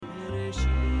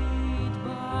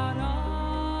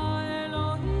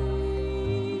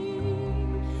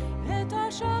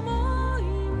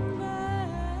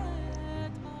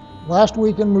Last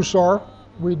week in Mussar,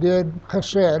 we did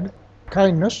chesed,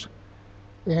 kindness,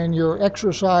 and your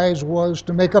exercise was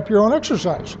to make up your own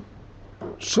exercise.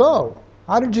 So,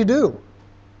 how did you do?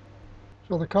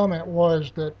 So the comment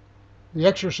was that the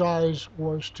exercise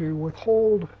was to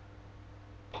withhold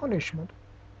punishment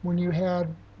when you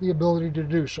had the ability to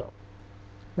do so.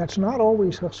 That's not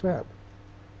always chesed.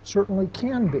 Certainly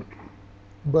can be,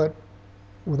 but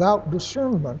without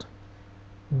discernment,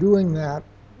 doing that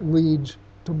leads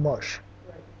to mush.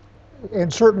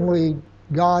 And certainly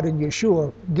God and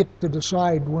Yeshua get to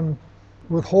decide when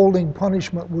withholding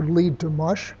punishment would lead to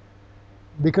mush,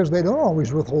 because they don't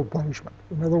always withhold punishment.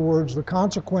 In other words, the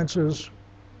consequences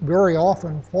very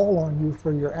often fall on you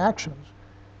for your actions.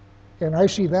 And I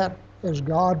see that as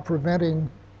God preventing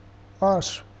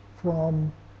us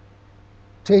from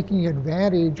taking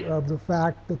advantage of the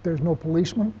fact that there's no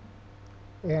policeman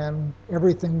and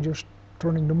everything just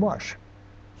turning to mush.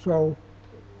 So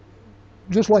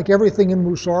just like everything in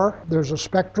Mussar, there's a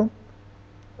spectrum.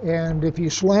 And if you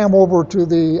slam over to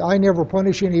the I never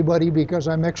punish anybody because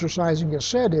I'm exercising a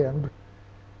said end,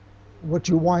 what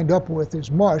you wind up with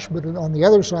is mush. But on the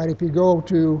other side, if you go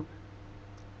to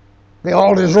they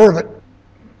all deserve it,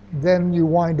 then you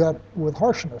wind up with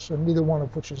harshness, and neither one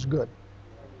of which is good.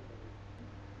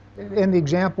 And the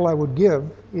example I would give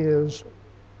is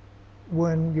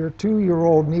when your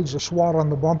 2-year-old needs a swat on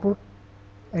the bumper,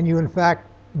 and you in fact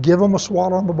give them a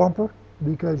swat on the bumper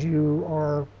because you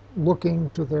are looking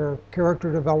to their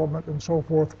character development and so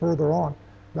forth further on.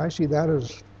 I see that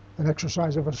as an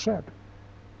exercise of assent.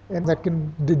 And that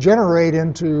can degenerate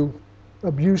into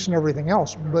abuse and everything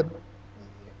else, but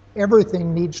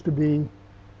everything needs to be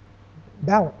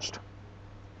balanced.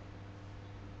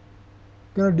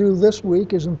 Going to do this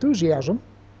week is enthusiasm,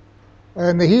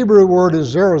 and the Hebrew word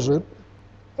is zerazut,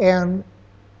 and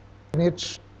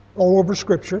it's all over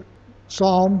Scripture.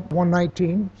 Psalm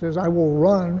 119 says, I will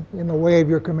run in the way of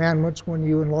your commandments when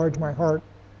you enlarge my heart.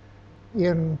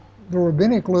 In the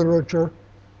rabbinic literature,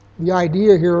 the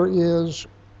idea here is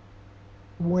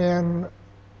when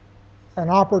an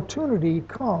opportunity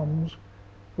comes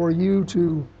for you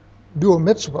to do a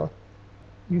mitzvah,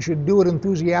 you should do it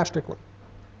enthusiastically.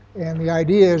 And the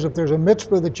idea is if there's a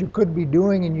mitzvah that you could be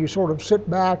doing and you sort of sit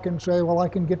back and say, well, I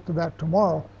can get to that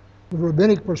tomorrow, the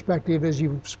rabbinic perspective is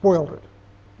you've spoiled it.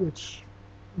 It's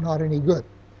not any good.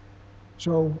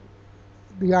 So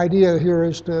the idea here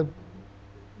is to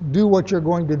do what you're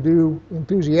going to do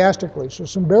enthusiastically. So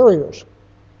some barriers.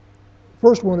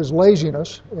 First one is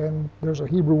laziness, and there's a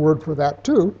Hebrew word for that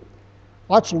too,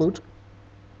 atzelut.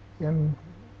 And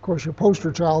of course your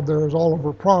poster child there is all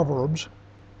over Proverbs.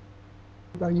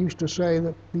 I used to say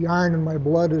that the iron in my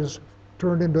blood is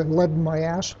turned into lead in my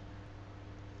ass.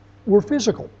 We're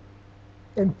physical,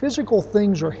 and physical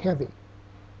things are heavy.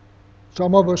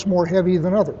 Some of us more heavy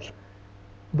than others.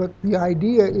 But the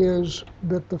idea is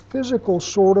that the physical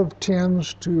sort of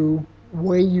tends to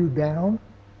weigh you down.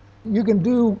 You can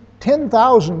do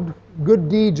 10,000 good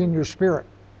deeds in your spirit,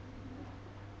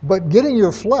 but getting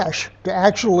your flesh to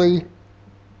actually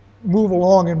move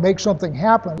along and make something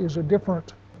happen is a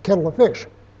different kettle of fish.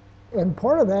 And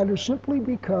part of that is simply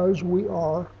because we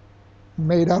are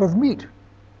made out of meat,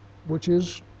 which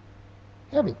is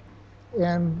heavy.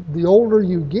 And the older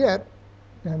you get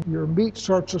and your meat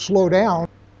starts to slow down,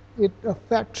 it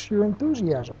affects your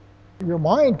enthusiasm. Your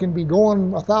mind can be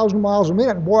going 1,000 miles a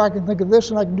minute, and boy, I can think of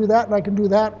this and I can do that and I can do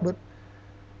that, but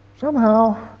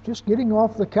somehow just getting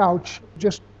off the couch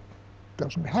just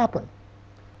doesn't happen.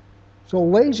 So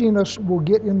laziness will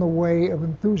get in the way of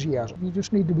enthusiasm. You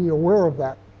just need to be aware of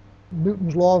that.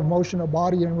 Newton's law of motion, a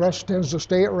body in rest tends to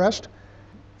stay at rest.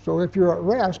 So if you're at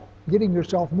rest, getting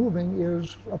yourself moving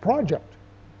is a project.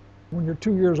 When you're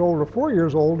 2 years old or 4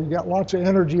 years old, you got lots of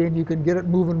energy and you can get it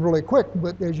moving really quick,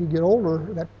 but as you get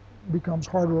older, that becomes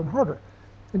harder and harder.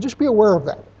 And just be aware of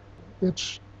that.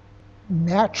 It's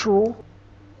natural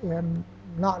and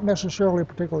not necessarily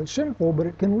particularly sinful, but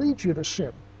it can lead you to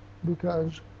sin,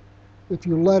 because if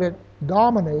you let it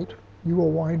dominate, you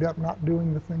will wind up not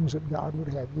doing the things that God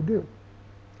would have you do.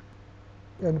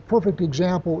 And a perfect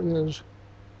example is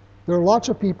there are lots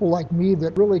of people like me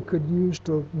that really could use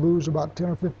to lose about 10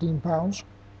 or 15 pounds.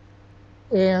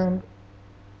 And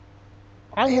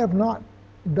I have not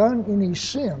done any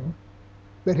sin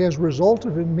that has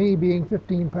resulted in me being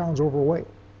 15 pounds overweight.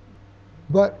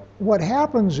 But what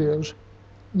happens is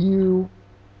you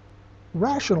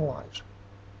rationalize.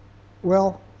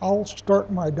 Well, I'll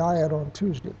start my diet on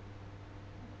Tuesday.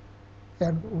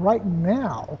 And right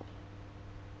now,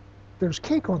 there's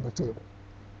cake on the table.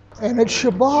 And it's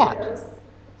Shabbat.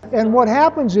 And what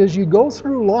happens is you go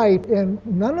through life and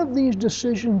none of these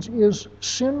decisions is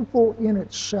sinful in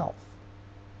itself,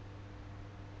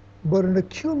 but an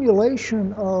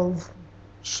accumulation of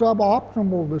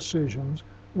suboptimal decisions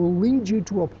will lead you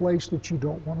to a place that you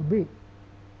don't want to be.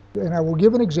 And I will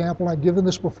give an example. I've given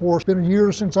this before. It's been a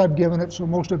year since I've given it, so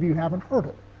most of you haven't heard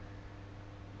it.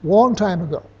 Long time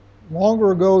ago,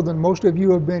 longer ago than most of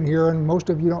you have been here, and most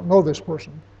of you don't know this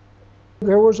person.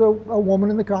 There was a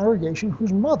woman in the congregation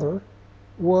whose mother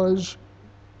was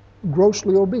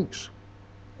grossly obese.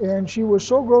 And she was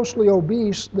so grossly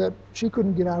obese that she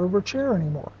couldn't get out of her chair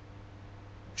anymore.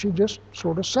 She just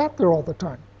sort of sat there all the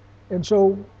time. And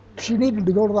so she needed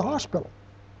to go to the hospital.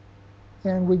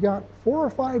 And we got 4 or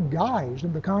 5 guys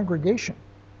in the congregation.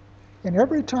 And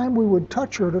every time we would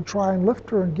touch her to try and lift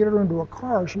her and get her into a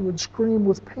car, she would scream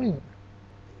with pain.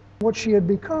 What she had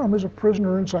become is a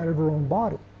prisoner inside of her own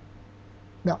body.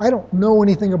 Now, I don't know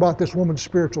anything about this woman's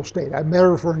spiritual state. I met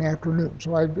her for an afternoon,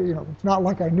 so it's not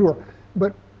like I knew her.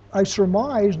 But I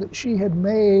surmised that she had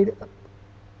made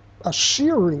a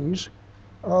series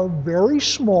of very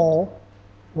small,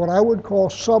 what I would call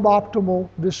suboptimal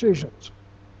decisions.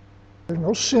 There's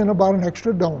no sin about an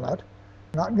extra donut.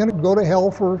 Not going to go to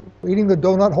hell for eating the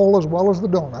donut hole as well as the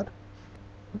donut.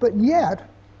 But yet,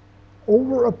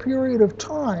 over a period of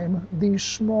time, these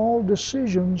small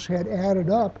decisions had added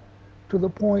up to the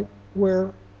point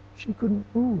where she couldn't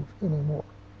move anymore.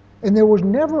 And there was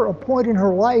never a point in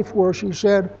her life where she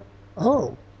said,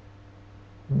 oh,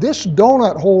 this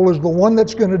donut hole is the one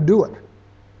that's going to do it.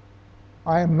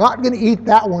 I am not going to eat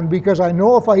that one because I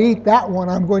know if I eat that one,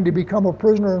 I'm going to become a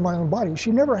prisoner in my own body.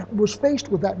 She never was faced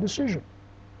with that decision.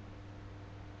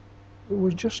 It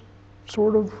was just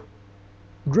sort of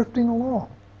drifting along,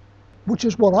 which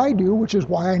is what I do, which is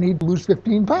why I need to lose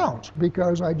 15 pounds,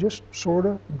 because I just sort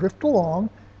of drift along.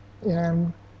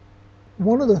 And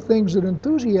one of the things that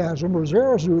enthusiasm or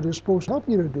Zerazut is supposed to help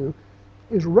you to do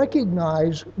is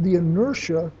recognize the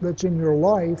inertia that's in your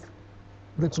life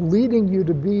that's leading you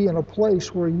to be in a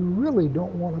place where you really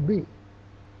don't want to be.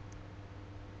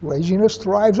 Laziness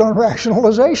thrives on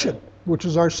rationalization, which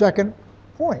is our second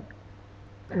point.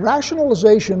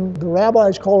 Rationalization, the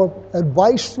rabbis call it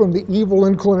advice from the evil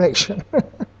inclination.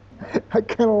 I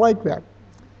kind of like that.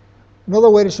 Another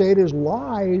way to say it is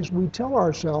lies we tell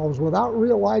ourselves without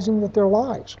realizing that they're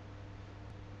lies.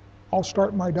 I'll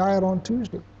start my diet on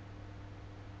Tuesday.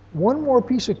 One more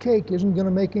piece of cake isn't going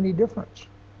to make any difference.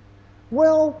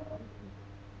 Well,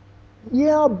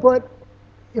 yeah, but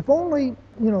if only,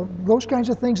 those kinds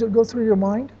of things that go through your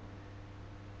mind,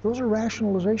 those are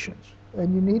rationalizations.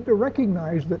 And you need to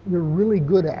recognize that you're really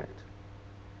good at it.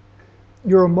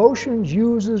 Your emotions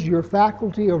uses your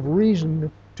faculty of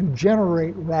reason to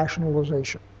generate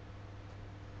rationalization.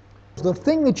 The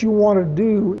thing that you want to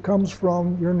do comes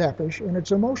from your nephesh, and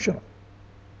it's emotional.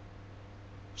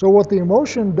 So what the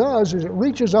emotion does is it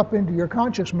reaches up into your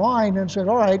conscious mind and says,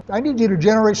 all right, I need you to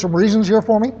generate some reasons here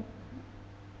for me.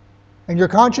 And your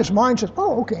conscious mind says,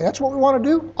 oh, okay, that's what we want to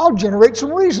do. I'll generate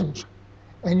some reasons.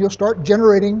 And you'll start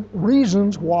generating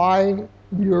reasons why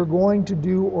you're going to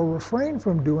do or refrain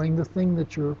from doing the thing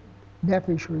that your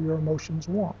nephesh or your emotions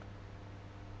want.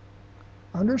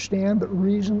 Understand that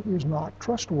reason is not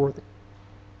trustworthy,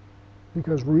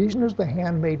 because reason is the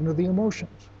handmaiden of the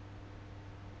emotions.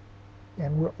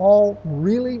 And we're all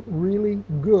really, really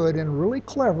good and really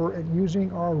clever at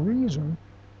using our reason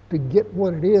to get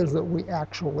what it is that we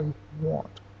actually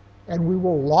want. And we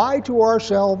will lie to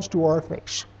ourselves to our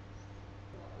face.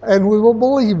 And we will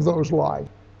believe those lies.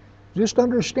 Just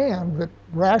understand that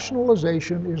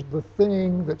rationalization is the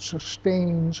thing that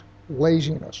sustains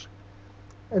laziness.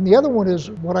 And the other one is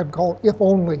what I've called if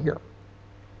only here.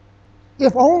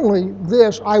 If only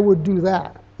this, I would do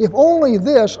that. If only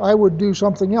this, I would do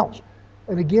something else.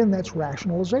 And again, that's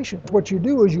rationalization. What you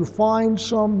do is you find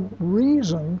some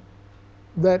reason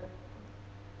that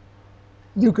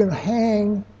you can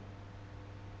hang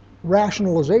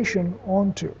rationalization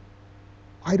onto.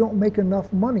 I don't make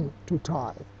enough money to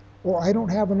tithe, or I don't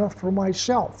have enough for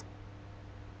myself.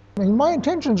 I mean, my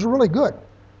intentions are really good.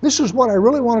 This is what I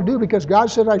really want to do because God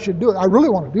said I should do it. I really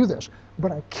want to do this,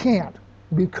 but I can't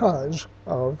because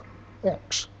of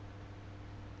X.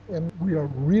 And we are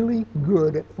really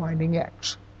good at finding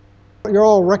X. You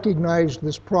all recognize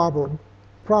this proverb,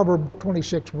 Proverb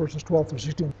 26, verses 12 through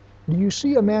 16. Do you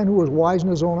see a man who is wise in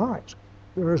his own eyes?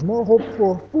 There is more hope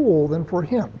for a fool than for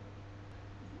him.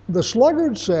 The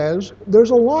sluggard says, there's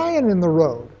a lion in the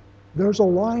road. There's a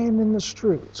lion in the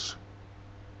streets.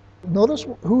 Notice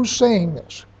who's saying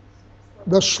this.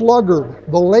 The sluggard,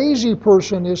 the lazy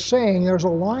person is saying there's a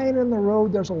lion in the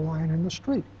road, there's a lion in the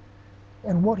street.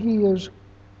 And what he is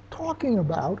talking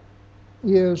about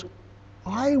is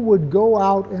I would go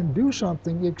out and do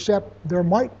something, except there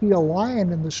might be a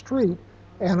lion in the street,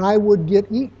 and I would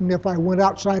get eaten if I went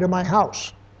outside of my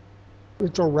house.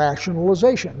 It's a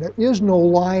rationalization. There is no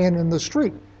lion in the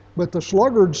street. But the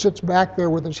sluggard sits back there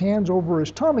with his hands over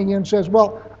his tummy and says,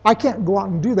 well, I can't go out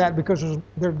and do that because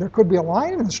there could be a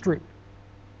lion in the street.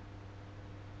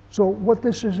 So what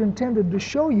this is intended to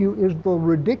show you is the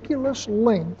ridiculous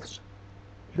lengths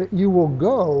that you will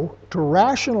go to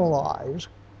rationalize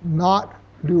not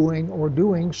doing or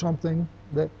doing something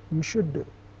that you should do.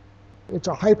 It's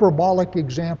a hyperbolic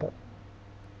example.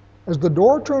 As the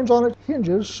door turns on its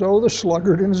hinges, so the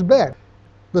sluggard in his bed.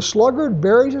 The sluggard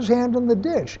buries his hand in the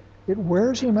dish. It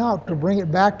wears him out to bring it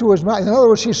back to his mouth. In other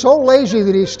words, he's so lazy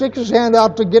that he sticks his hand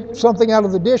out to get something out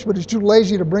of the dish, but he's too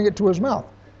lazy to bring it to his mouth.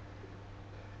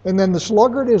 And then the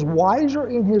sluggard is wiser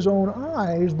in his own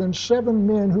eyes than 7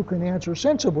 men who can answer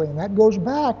sensibly. And that goes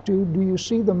back to, do you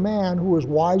see the man who is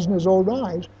wise in his own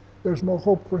eyes? There's more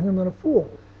hope for him than a fool.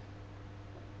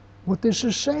 What this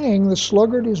is saying, the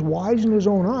sluggard is wise in his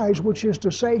own eyes, which is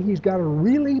to say he's got a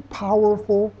really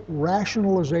powerful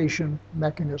rationalization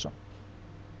mechanism.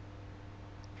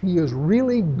 He is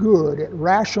really good at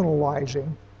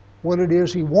rationalizing what it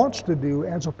is he wants to do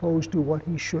as opposed to what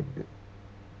he should do.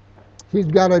 He's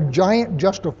got a giant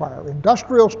justifier,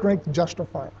 industrial strength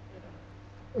justifier.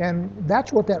 And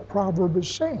that's what that proverb is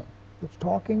saying. It's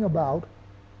talking about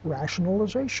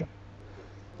rationalization.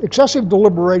 Excessive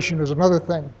deliberation is another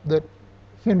thing that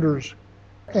hinders,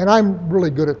 and I'm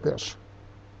really good at this.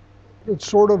 It's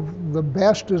sort of the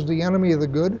best is the enemy of the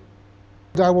good.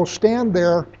 I will stand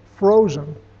there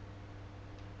frozen,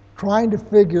 trying to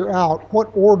figure out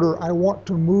what order I want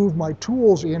to move my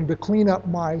tools in to clean up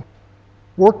my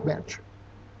workbench.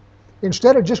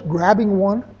 Instead of just grabbing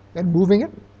one and moving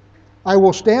it, I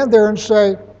will stand there and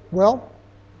say, well,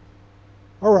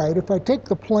 all right, if I take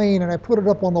the plane and I put it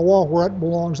up on the wall where it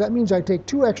belongs, that means I take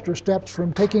 2 extra steps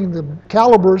from taking the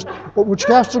calipers, which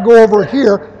has to go over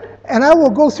here, and I will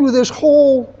go through this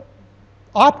whole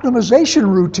optimization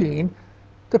routine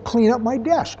to clean up my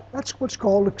desk. That's what's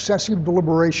called excessive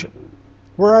deliberation.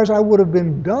 Whereas I would have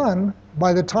been done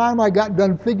by the time I got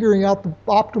done figuring out the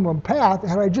optimum path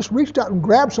had I just reached out and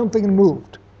grabbed something and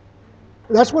moved.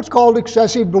 That's what's called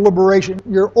excessive deliberation.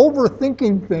 You're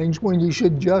overthinking things when you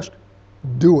should just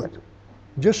do it.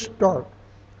 Just start.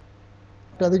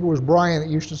 I think it was Brian that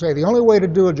used to say, the only way to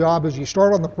do a job is you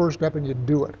start on the first step and you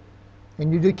do it.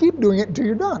 And you just keep doing it until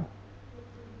you're done.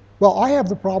 Well, I have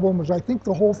the problem is I think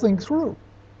the whole thing through.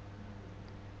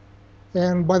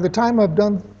 And by the time I've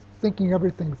done thinking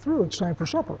everything through, it's time for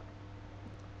supper.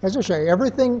 As I say,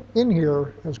 everything in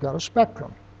here has got a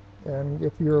spectrum. And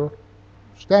if you're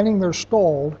standing there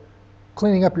stalled,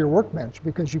 cleaning up your workbench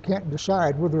because you can't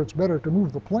decide whether it's better to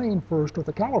move the plane first or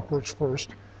the calipers first,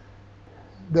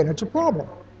 then it's a problem.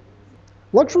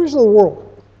 Luxuries of the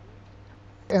world.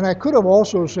 And I could have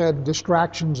also said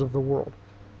distractions of the world.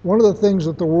 One of the things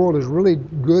that the world is really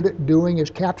good at doing is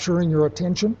capturing your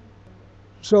attention.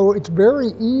 So it's very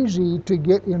easy to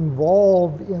get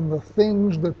involved in the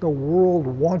things that the world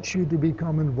wants you to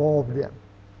become involved in.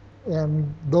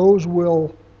 And those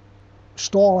will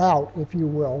stall out, if you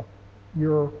will,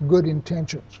 your good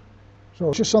intentions. So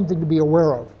it's just something to be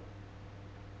aware of.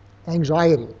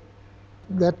 Anxiety.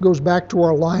 That goes back to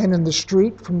our lion in the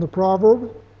street from the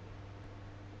proverb.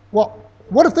 Well,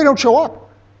 what if they don't show up?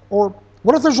 Or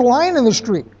what if there's a lion in the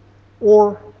street?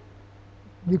 Or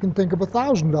you can think of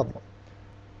 1,000 of them.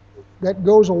 That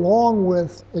goes along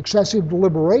with excessive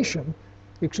deliberation,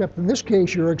 except in this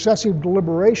case, your excessive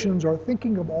deliberations are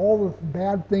thinking of all the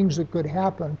bad things that could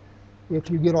happen if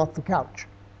you get off the couch.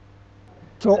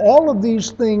 So all of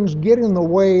these things get in the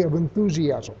way of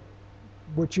enthusiasm,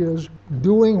 which is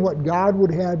doing what God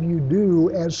would have you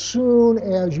do as soon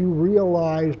as you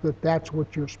realize that that's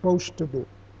what you're supposed to do.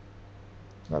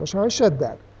 Notice how I said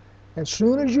that. As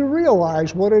soon as you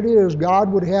realize what it is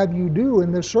God would have you do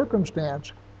in this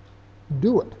circumstance,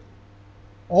 do it.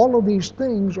 All of these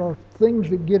things are things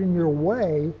that get in your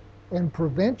way and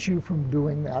prevent you from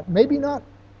doing that. Maybe not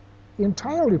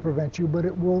entirely prevent you, but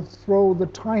it will throw the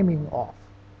timing off.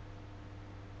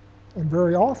 And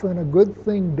very often, a good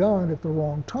thing done at the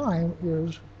wrong time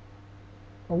is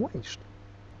a waste.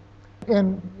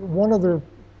 And one other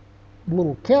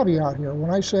little caveat here,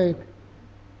 when I say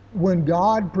when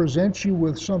God presents you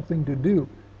with something to do,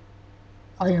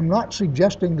 I am not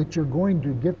suggesting that you're going to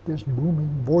get this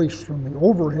booming voice from the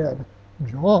overhead,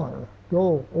 John,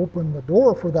 go open the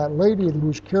door for that lady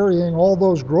who's carrying all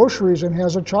those groceries and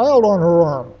has a child on her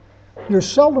arm. You're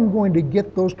seldom going to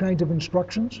get those kinds of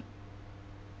instructions.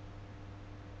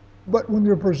 But when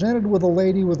you're presented with a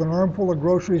lady with an armful of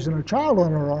groceries and a child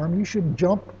on her arm, you should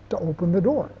jump to open the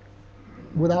door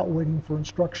without waiting for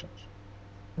instructions.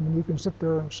 I mean, you can sit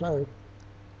there and say,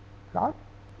 God,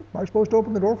 am I supposed to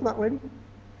open the door for that lady?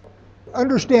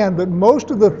 Understand that most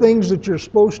of the things that you're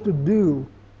supposed to do,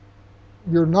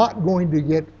 you're not going to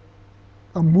get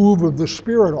a move of the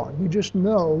Spirit on. You just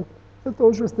know that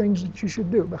those are things that you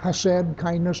should do. Hesed,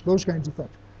 kindness, those kinds of things.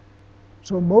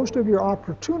 So most of your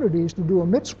opportunities to do a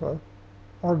mitzvah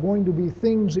are going to be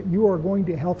things that you are going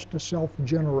to help to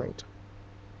self-generate.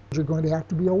 You're going to have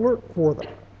to be alert for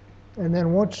them. And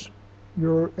then once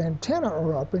your antennae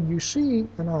are up and you see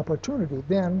an opportunity,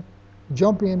 then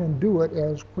jump in and do it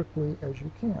as quickly as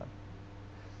you can.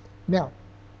 Now,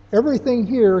 everything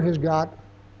here has got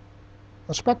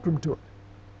a spectrum to it.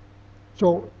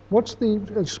 So what's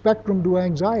the spectrum to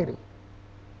anxiety?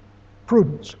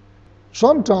 Prudence.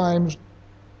 Sometimes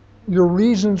your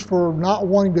reasons for not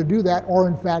wanting to do that are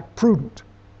in fact prudent,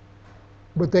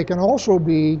 but they can also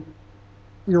be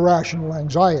irrational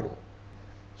anxiety.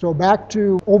 So back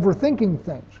to overthinking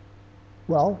things.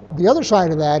 Well, the other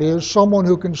side of that is someone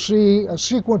who can see a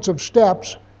sequence of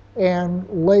steps and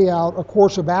lay out a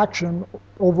course of action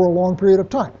over a long period of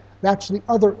time. That's the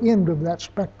other end of that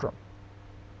spectrum.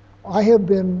 I have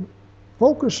been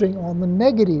focusing on the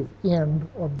negative end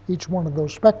of each one of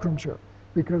those spectrums here,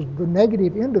 because the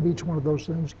negative end of each one of those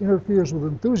things interferes with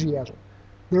enthusiasm.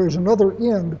 There is another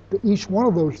end to each one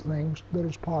of those things that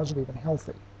is positive and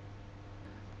healthy.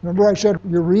 Remember I said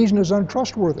your reason is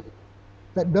untrustworthy.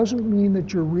 That doesn't mean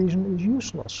that your reason is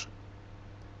useless,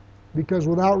 because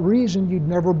without reason you'd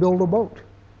never build a boat.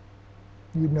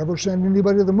 You'd never send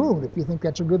anybody to the moon if you think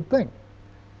that's a good thing.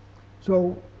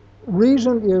 So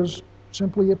reason is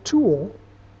simply a tool,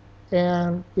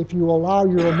 and if you allow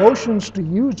your emotions to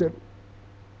use it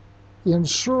in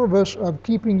service of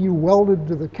keeping you welded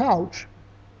to the couch,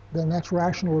 then that's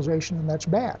rationalization and that's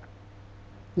bad.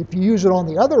 If you use it on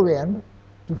the other end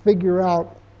to figure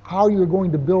out how you're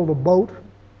going to build a boat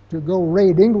to go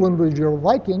raid England with your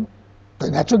Viking,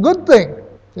 then that's a good thing.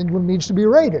 England needs to be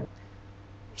raided.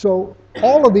 So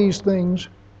all of these things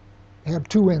have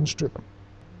two ends to them.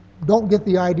 Don't get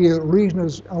the idea that reason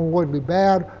is unavoidably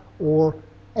bad or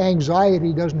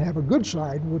anxiety doesn't have a good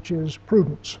side, which is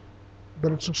prudence,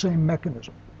 but it's the same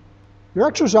mechanism. Your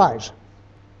exercise.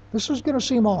 This is going to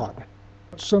seem odd.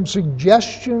 Some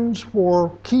suggestions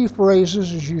for key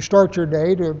phrases as you start your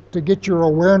day to get your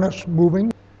awareness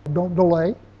moving. Don't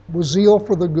delay. With zeal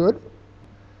for the good.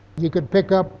 You could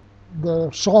pick up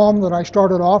the psalm that I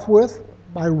started off with.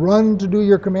 I run to do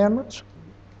your commandments.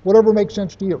 Whatever makes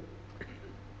sense to you.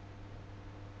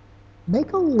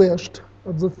 Make a list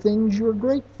of the things you're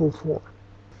grateful for.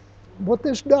 What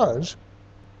this does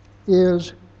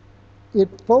is it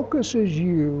focuses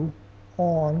you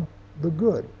on the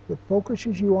good. It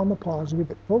focuses you on the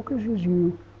positive. It focuses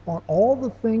you on all the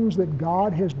things that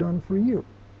God has done for you.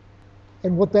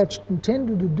 And what that's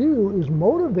intended to do is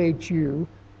motivate you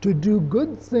to do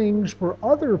good things for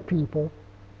other people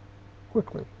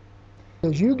quickly.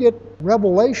 As you get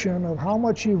revelation of how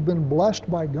much you've been blessed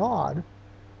by God,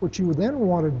 what you then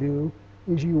want to do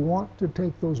is you want to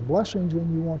take those blessings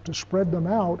and you want to spread them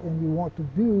out and you want to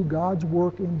do God's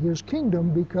work in His kingdom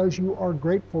because you are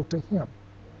grateful to Him.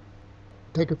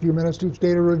 Take a few minutes each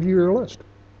day to review your list.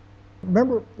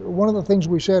 Remember, one of the things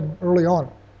we said early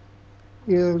on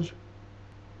is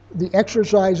the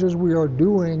exercises we are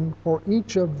doing for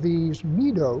each of these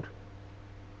midot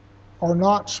are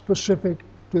not specific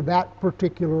to that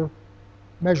particular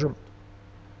measurement.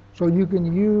 So you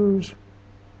can use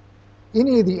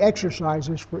any of the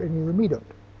exercises for any of the midot.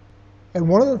 And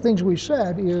one of the things we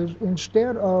said is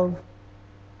instead of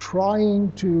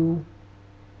trying to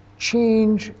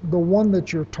change the one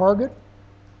that's your target,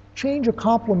 change a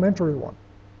complementary one.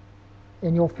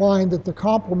 And you'll find that the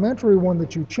complementary one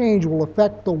that you change will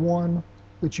affect the one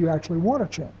that you actually want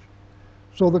to change.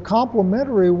 So the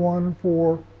complementary one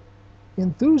for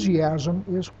enthusiasm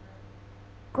is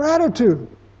gratitude.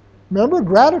 Remember,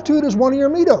 gratitude is one of your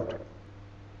midot.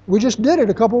 We just did it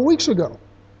a couple of weeks ago.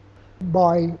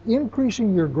 By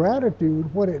increasing your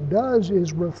gratitude, what it does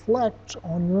is reflects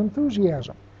on your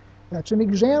enthusiasm. That's an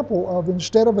example of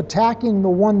instead of attacking the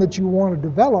one that you want to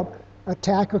develop,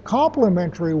 attack a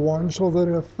complementary one so that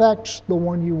it affects the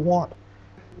one you want.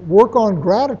 Work on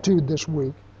gratitude this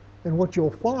week, and what you'll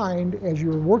find as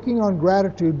you're working on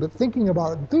gratitude but thinking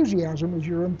about enthusiasm is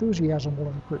your enthusiasm will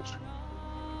increase.